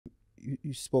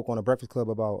you spoke on a Breakfast Club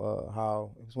about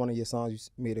how it was one of your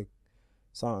songs. You made a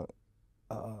song,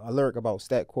 a lyric about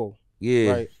Stat Quo,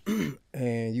 Yeah. right?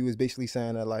 And you was basically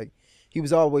saying that like he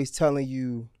was always telling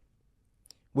you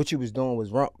what you was doing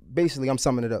was wrong. Basically, I'm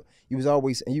summing it up. You was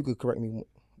always, and you could correct me,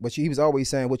 but he was always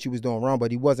saying what you was doing wrong,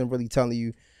 but he wasn't really telling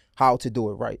you how to do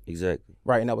it right. Exactly.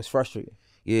 Right, and that was frustrating.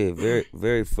 Yeah, very,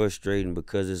 very frustrating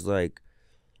because it's like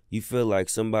you feel like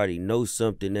somebody knows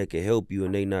something that can help you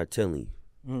and they not telling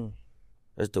you.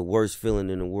 That's the worst feeling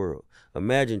in the world.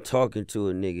 Imagine talking to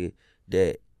a nigga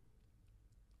that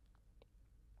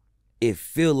it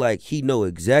feel like he know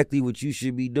exactly what you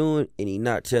should be doing and he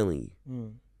not telling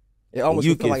you. It almost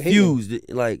you feel like confused,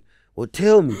 like, well,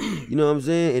 tell me. You know what I'm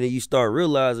saying? And then you start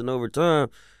realizing over time,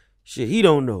 shit, he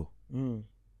don't know.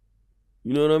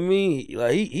 You know what I mean?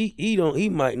 Like he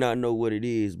might not know what it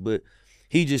is, but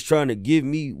he just trying to give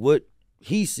me what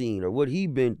he seen or what he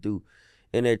been through.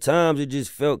 And at times it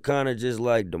just felt kind of just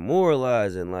like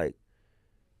demoralizing. Like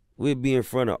we'd be in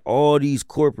front of all these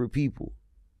corporate people,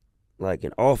 like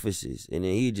in offices, and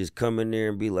then he'd just come in there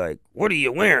and be like, "What are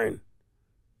you wearing?"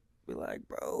 Be like,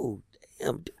 "Bro,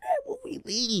 damn, do that when we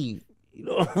leave." You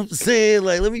know what I'm saying?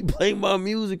 Like, let me play my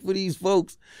music for these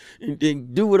folks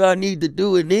and do what I need to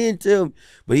do and then tell me.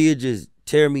 But he'd just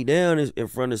tear me down in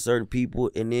front of certain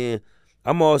people. And then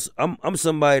I'm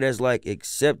somebody that's like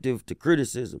acceptive to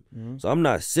criticism. So I'm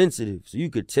not sensitive. So you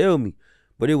could tell me,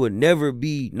 but it would never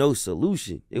be no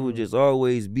solution. It would just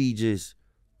always be just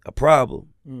a problem.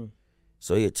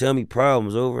 So he'd tell me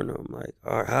problems over and I'm like,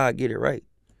 all right, how I get it right?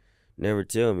 Never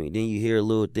tell me. Then you hear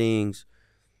little things.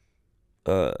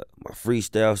 My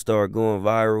freestyle started going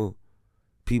viral.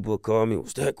 People call me,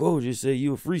 Stat Quo just said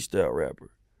you a freestyle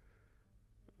rapper.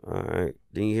 All right.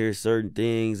 Then you hear certain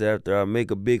things after I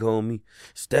make a big homie.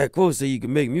 Stat Quo say you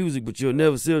can make music, but you'll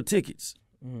never sell tickets.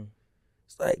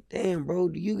 It's like, damn, bro,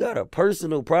 do you got a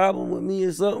personal problem with me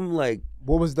or something? Like,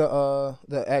 what was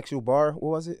the actual bar?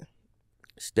 What was it?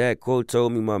 Stat Quo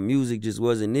told me my music just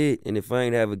wasn't it, and if I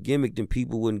ain't have a gimmick, then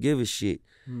people wouldn't give a shit.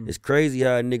 It's crazy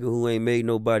how a nigga who ain't made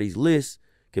nobody's list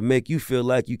can make you feel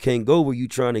like you can't go where you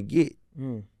trying to get.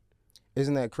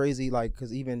 Isn't that crazy? Like,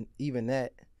 cause even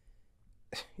that,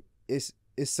 it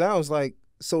sounds like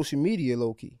social media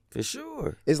low key. For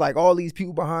sure. It's like all these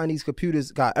people behind these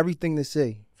computers got everything to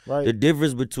say, right? The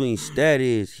difference between Stat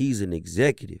is he's an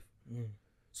executive.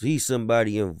 So he's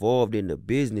somebody involved in the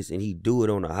business and he do it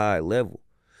on a high level.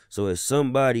 So as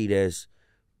somebody that's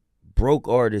broke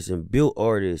artists and built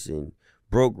artists and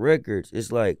broke records,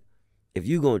 it's like, if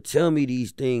you gonna tell me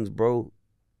these things, bro,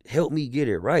 help me get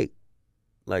it right.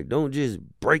 Like, don't just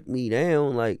break me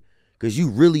down, like, cause you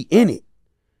really in it.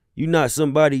 You not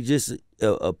somebody just a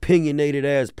opinionated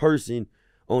ass person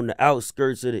on the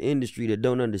outskirts of the industry that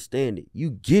don't understand it.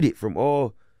 You get it from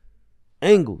all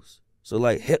angles. So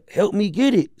like, help me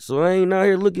get it, so I ain't out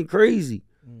here looking crazy.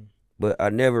 But I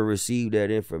never received that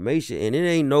information, and it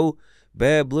ain't no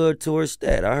bad blood towards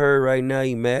Stat. I heard right now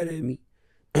he mad at me.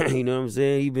 You know what I'm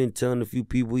saying? He been telling a few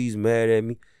people he's mad at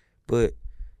me, but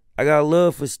I got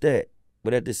love for Stat.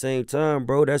 But at the same time,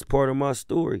 bro, that's part of my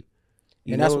story.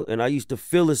 You know, and I used to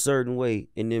feel a certain way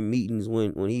in them meetings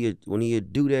when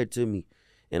he'd do that to me,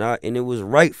 and it was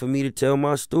right for me to tell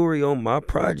my story on my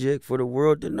project for the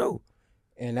world to know.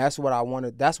 And that's what I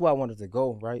wanted. That's where I wanted to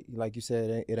go, right? Like you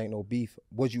said, it ain't no beef.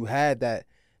 Would you had that?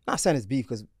 Not saying it's beef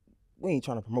because we ain't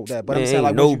trying to promote that, but Man, I'm saying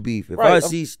like no beef. If right, I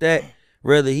see Stat,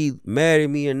 whether he mad at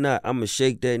me or not, I'ma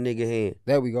shake that nigga hand.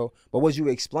 There we go. But would you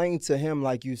explain to him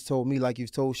like you've told me, like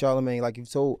you've told Charlamagne, like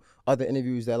you've told other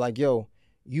interviews that like, yo,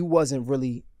 you wasn't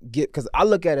really because I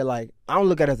look at it like, I don't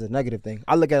look at it as a negative thing.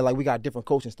 I look at it like we got different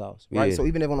coaching styles, right? Yeah. So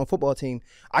even if on a football team,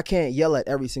 I can't yell at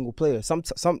every single player. Some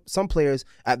players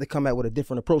have to come out with a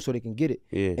different approach so they can get it.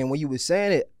 Yeah. And when you were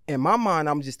saying it, in my mind,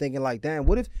 I'm just thinking like, damn,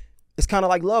 what if it's kind of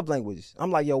like love languages? I'm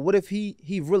like, yo, what if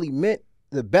he really meant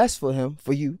the best for him,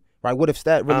 for you, right? What if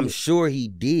Stat really? I'm sure he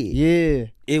did. Yeah.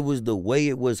 It was the way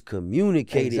it was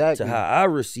communicated to how I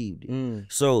received it.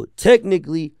 So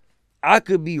technically, I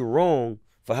could be wrong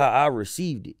for how I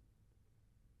received it.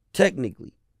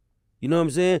 Technically. You know what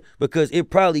I'm saying? Because it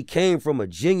probably came from a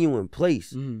genuine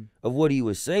place of what he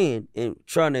was saying and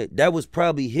that was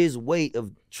probably his way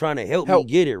of trying to help me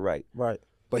get it right. Right.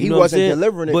 But he wasn't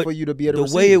delivering it for you to be able to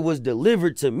receive. The way it was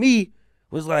delivered to me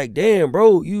was like, damn,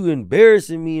 bro, you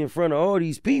embarrassing me in front of all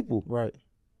these people. Right.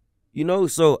 You know,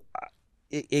 so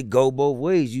it go both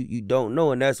ways. You don't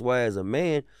know, and that's why as a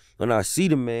man, when I see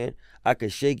the man, I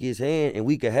could shake his hand and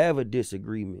we could have a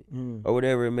disagreement or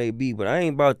whatever it may be. But I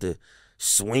ain't about to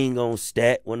swing on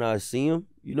Stat when I see him.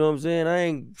 You know what I'm saying? I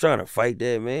ain't trying to fight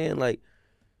that, man. Like,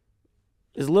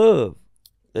 it's love.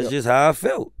 That's just how I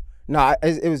felt. Nah,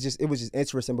 it was just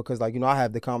interesting because like, you know, I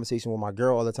have the conversation with my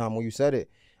girl all the time. When you said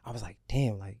it, I was like,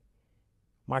 damn, like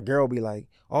my girl be like,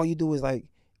 all you do is like,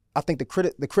 I think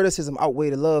the criticism outweigh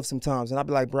the love sometimes. And I'd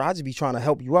be like, bro, I just be trying to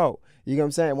help you out. You know what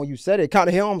I'm saying? When you said it, kind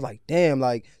of hit home, I was like, damn,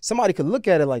 like somebody could look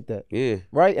at it like that. Yeah.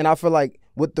 Right? And I feel like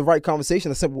with the right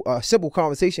conversation, a simple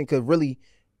conversation could really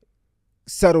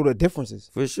settle the differences.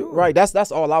 For sure. Right?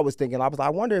 That's all I was thinking. I was like,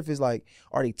 I wonder if it's like,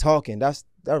 are they talking? That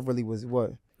really was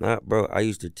what? Nah, bro, I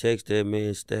used to text that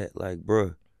man Stat like,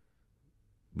 bro,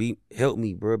 help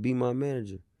me, bro, be my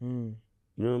manager. You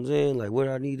know what I'm saying? Like, what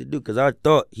I need to do. Because I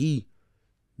thought he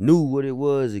knew what it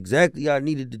was exactly I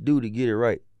needed to do to get it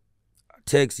right. I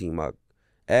text him. I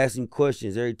ask him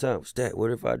questions every time. Stat,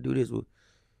 what if I do this? Well,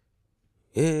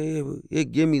 yeah,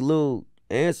 it give me little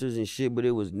answers and shit, but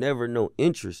it was never no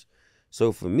interest.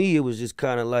 So for me, it was just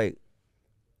kind of like,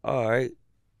 all right,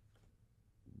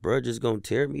 bro, just gonna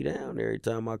tear me down every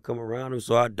time I come around him,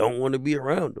 so I don't want to be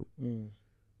around him.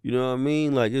 You know what I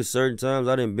mean? Like, there's certain times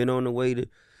I done been on the way to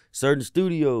certain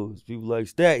studios. People like,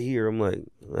 Stat here. I'm like,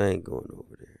 I ain't going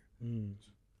over there.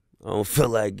 I don't feel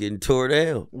like getting tore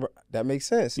down. That makes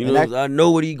sense. You know, I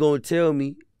know what he gonna tell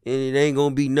me, and it ain't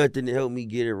gonna be nothing to help me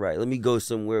get it right. Let me go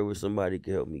somewhere where somebody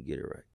can help me get it right.